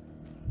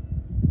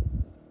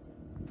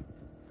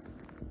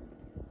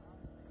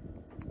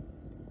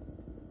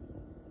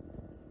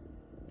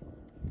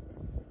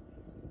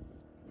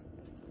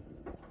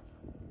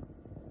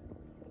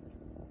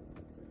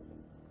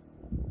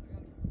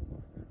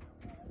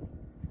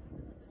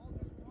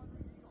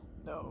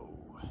 No. Oh,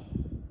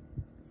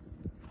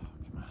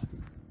 come on.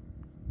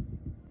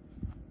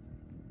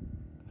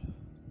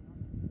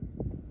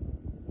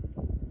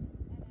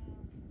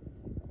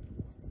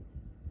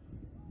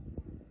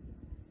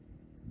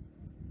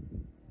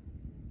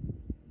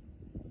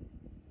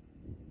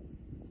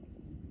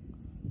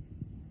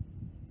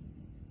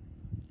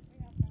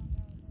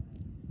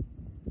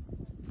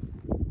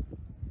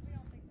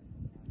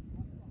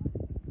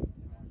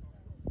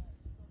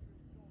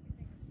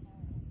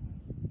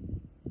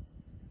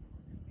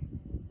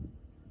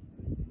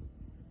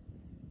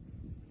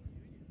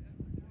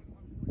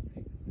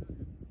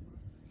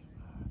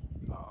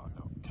 Oh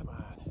no, come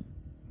on.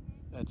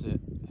 That's it.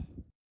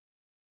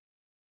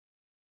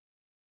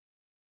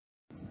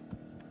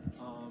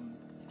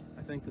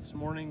 I think this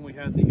morning we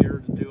had the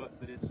air to do it,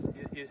 but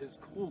it has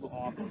cooled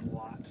off a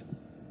lot,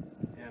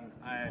 and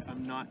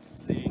I'm not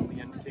seeing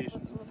the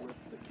indications of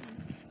lift that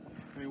can.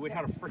 I mean, we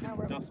had a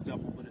freaking dust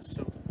devil, but it's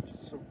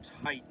just so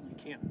tight you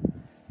can't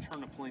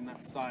turn a plane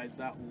that size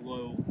that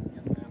low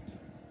in that.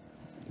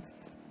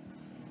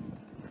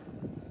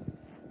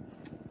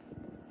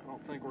 I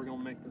don't think we're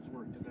gonna make this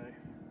work today.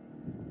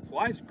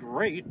 Flies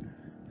great,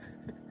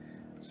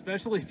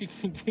 especially if you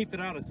can keep it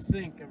out of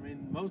sync. I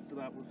mean, most of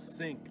that was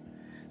sync.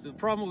 So the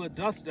problem with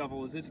the Dust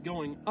Devil is it's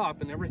going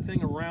up and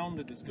everything around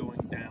it is going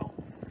down.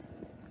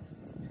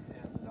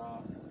 And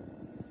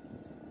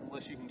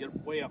unless you can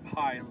get way up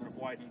high and then it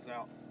widens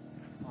out.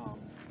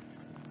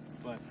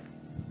 But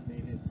I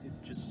mean,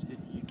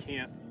 you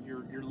can't.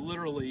 You're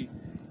literally,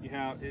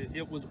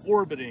 it was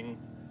orbiting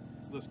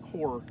this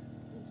core.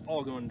 It's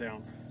all going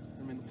down.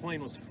 I mean, the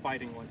plane was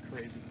fighting like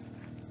crazy.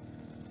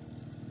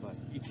 But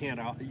you can't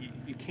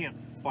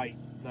fight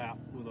that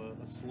with a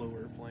slow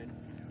airplane.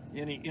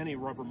 Any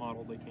rubber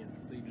model they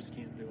just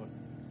can't do it.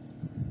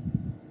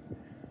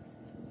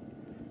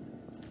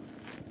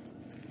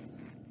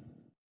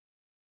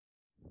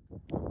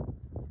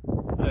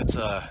 It's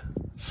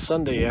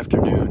Sunday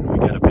afternoon. We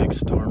got a big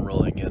storm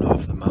rolling in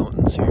off the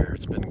mountains here.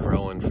 It's been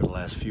growing for the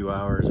last few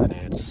hours and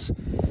it's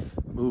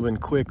moving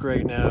quick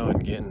right now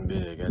and getting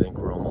big. I think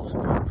we're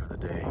almost done for the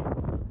day.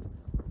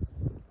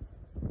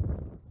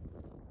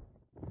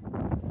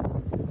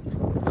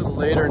 A little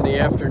later in the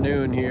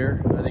afternoon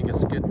here. I think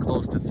it's getting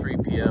close to 3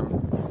 p.m.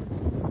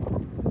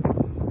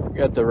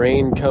 Got the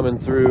rain coming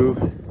through.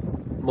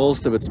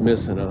 most of it's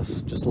missing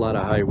us. Just a lot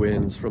of high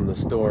winds from the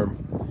storm.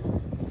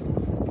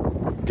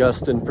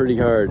 Gusting pretty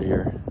hard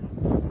here.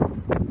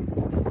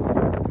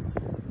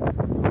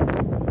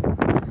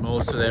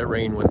 Most of that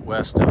rain went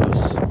west of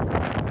us.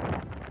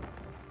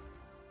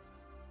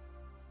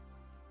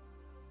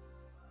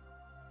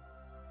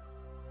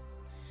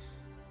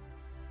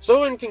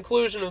 So in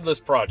conclusion of this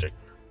project,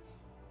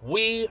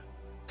 we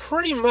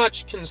pretty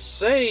much can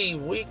say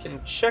we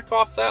can check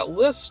off that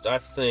list, I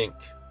think,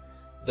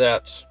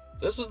 that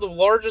this is the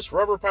largest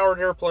rubber-powered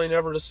airplane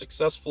ever to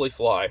successfully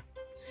fly.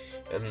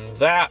 And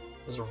that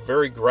is a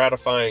very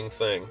gratifying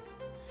thing.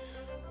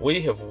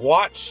 We have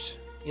watched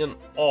in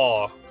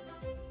awe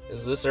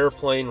as this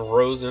airplane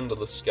rose into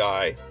the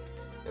sky,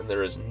 and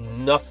there is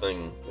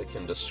nothing that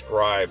can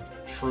describe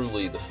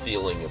truly the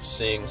feeling of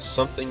seeing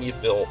something you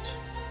built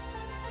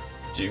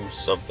do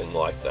something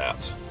like that.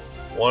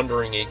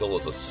 Wandering Eagle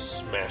is a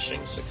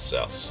smashing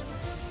success.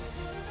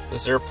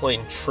 This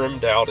airplane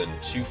trimmed out in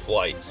 2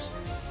 flights.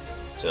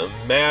 To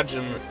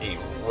imagine a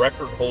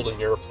record-holding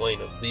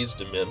airplane of these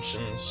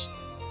dimensions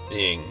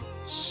being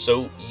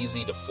so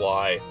easy to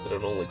fly that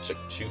it only took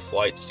 2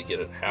 flights to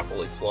get it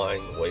happily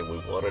flying the way we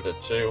wanted it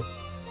to,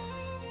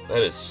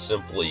 that is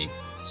simply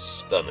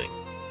stunning.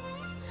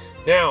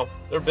 Now,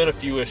 there have been a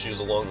few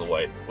issues along the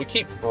way. We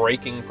keep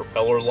breaking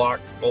propeller lock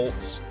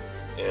bolts,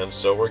 and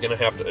so we're going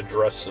to have to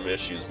address some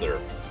issues there.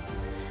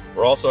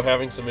 We're also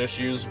having some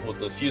issues with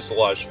the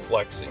fuselage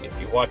flexing.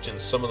 If you watch in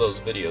some of those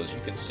videos, you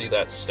can see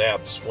that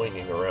stab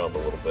swinging around a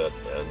little bit,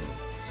 and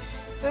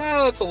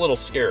that's a little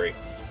scary.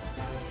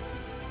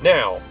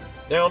 Now,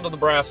 down to the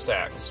brass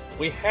tacks.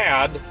 We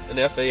had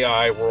an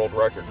FAI world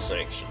record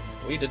sanction.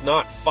 We did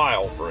not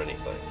file for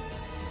anything.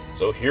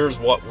 So here's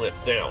what went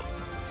down.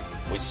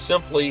 We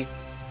simply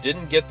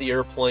didn't get the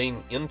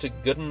airplane into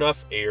good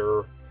enough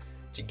air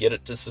to get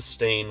it to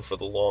sustain for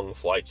the long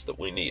flights that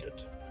we needed.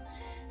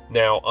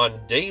 Now,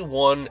 on day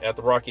 1 at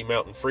the Rocky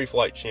Mountain Free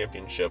Flight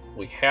Championship,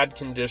 we had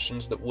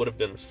conditions that would have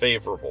been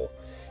favorable.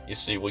 You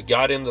see, we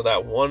got into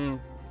that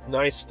one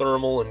nice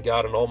thermal and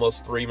got an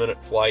almost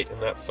 3-minute flight,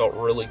 and that felt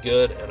really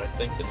good, and I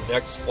think the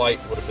next flight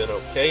would have been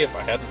okay if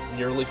I hadn't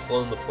nearly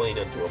flown the plane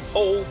into a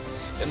pole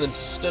and then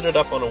stood it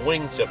up on a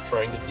wingtip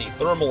trying to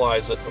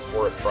dethermalize it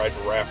before it tried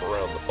to wrap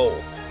around the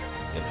pole.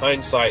 In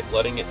hindsight,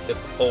 letting it hit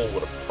the pole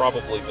would have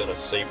probably been a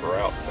safer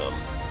outcome,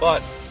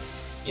 but,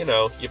 you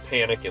know, you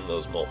panic in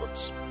those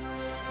moments.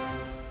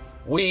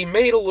 We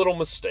made a little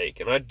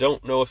mistake, and I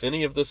don't know if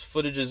any of this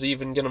footage is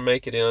even going to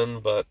make it in,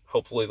 but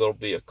hopefully there'll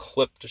be a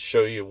clip to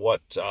show you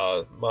what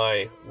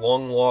my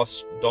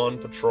long-lost Dawn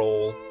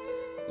Patrol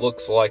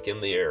looks like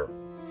in the air.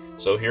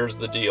 So here's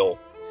the deal.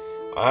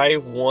 I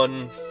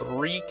won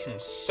 3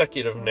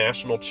 consecutive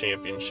national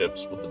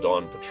championships with the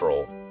Dawn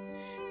Patrol.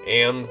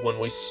 And when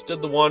we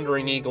stood the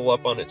Wandering Eagle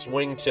up on its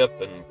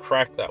wingtip and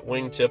cracked that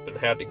wingtip and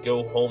had to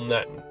go home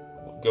and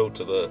go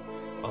to the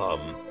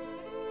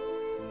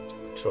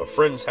to a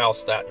friend's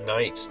house that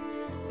night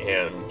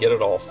and get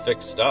it all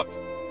fixed up,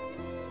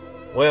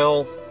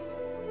 well,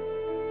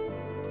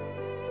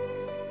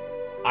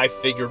 I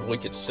figured we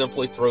could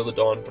simply throw the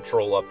Dawn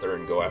Patrol up there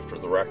and go after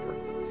the record.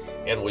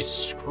 And we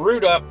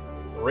screwed up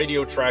the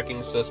radio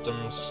tracking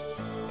systems,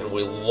 and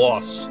we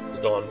lost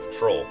the Dawn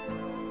Patrol.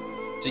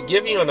 To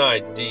give you an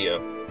idea,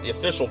 the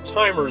official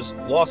timers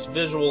lost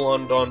visual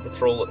on Dawn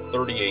Patrol at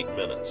 38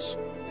 minutes.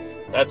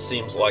 That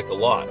seems like a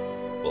lot,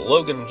 but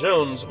Logan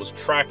Jones was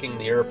tracking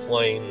the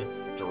airplane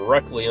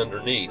directly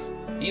underneath.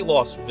 He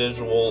lost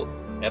visual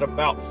at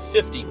about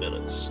 50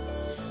 minutes.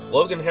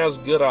 Logan has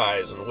good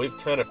eyes, and we've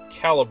kind of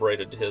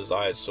calibrated his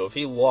eyes, so if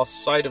he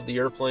lost sight of the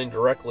airplane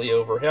directly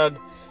overhead,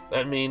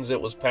 that means it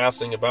was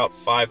passing about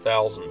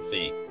 5,000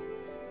 feet,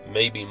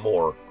 maybe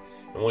more.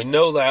 And we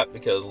know that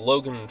because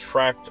Logan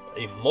tracked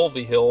a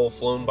Mulvey-Hill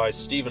flown by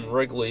Stephen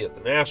Wrigley at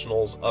the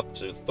Nationals up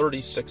to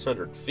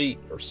 3,600 feet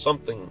or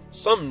something,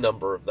 some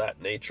number of that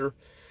nature,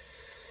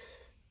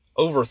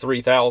 over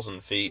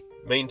 3,000 feet,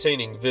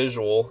 maintaining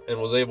visual,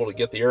 and was able to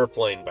get the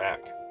airplane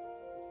back.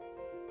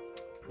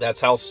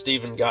 That's how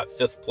Stephen got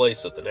 5th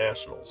place at the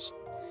Nationals.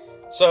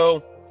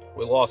 So,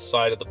 we lost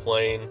sight of the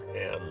plane,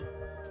 and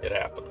it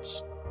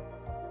happens.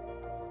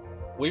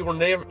 We were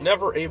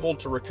never able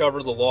to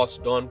recover the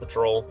lost Dawn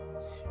Patrol,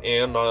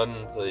 and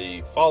on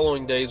the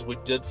following days we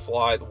did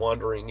fly the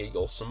Wandering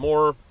Eagle some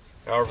more.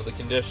 However, the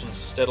conditions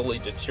steadily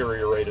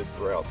deteriorated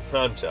throughout the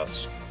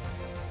contest.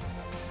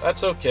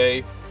 That's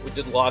okay. We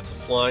did lots of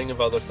flying of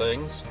other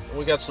things, and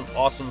we got some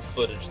awesome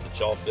footage that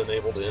y'all have been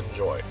able to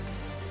enjoy.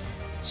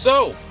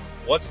 So,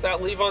 what's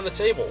that leave on the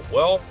table?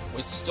 Well,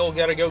 we still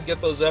got to go get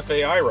those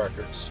FAI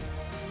records.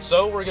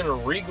 So we're going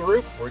to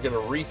regroup, we're going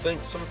to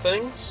rethink some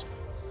things.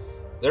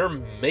 There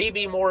may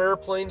be more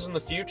airplanes in the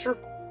future.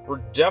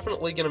 We're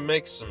definitely going to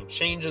make some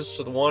changes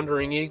to the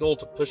Wandering Eagle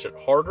to push it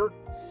harder.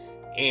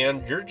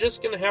 And you're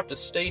just going to have to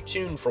stay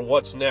tuned for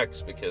what's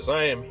next, because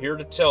I am here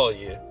to tell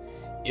you,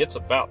 it's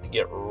about to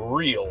get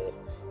real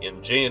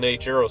in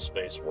J&H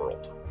Aerospace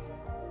world.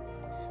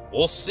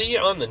 We'll see you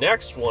on the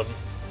next one,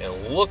 and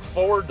look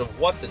forward to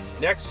what the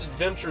next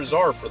adventures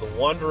are for the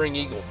Wandering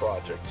Eagle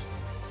project.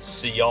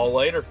 See y'all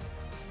later.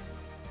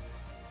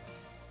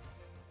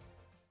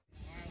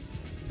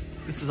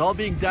 This is all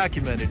being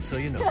documented, so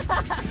you know.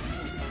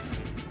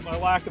 My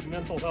lack of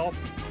mental health.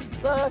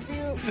 So if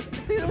you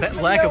see this That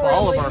video lack of where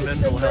all of at our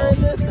least mental during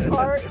health. this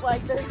part,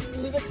 like there's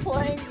music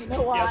playing, you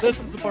know why? Yeah, this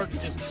is the part to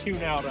just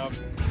tune out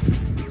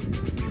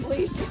of.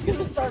 Lee's just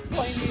gonna start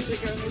playing music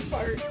during this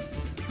part.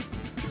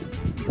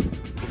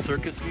 The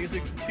circus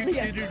music.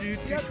 Yeah.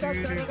 Yep,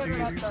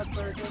 that's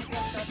circus.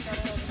 Yep,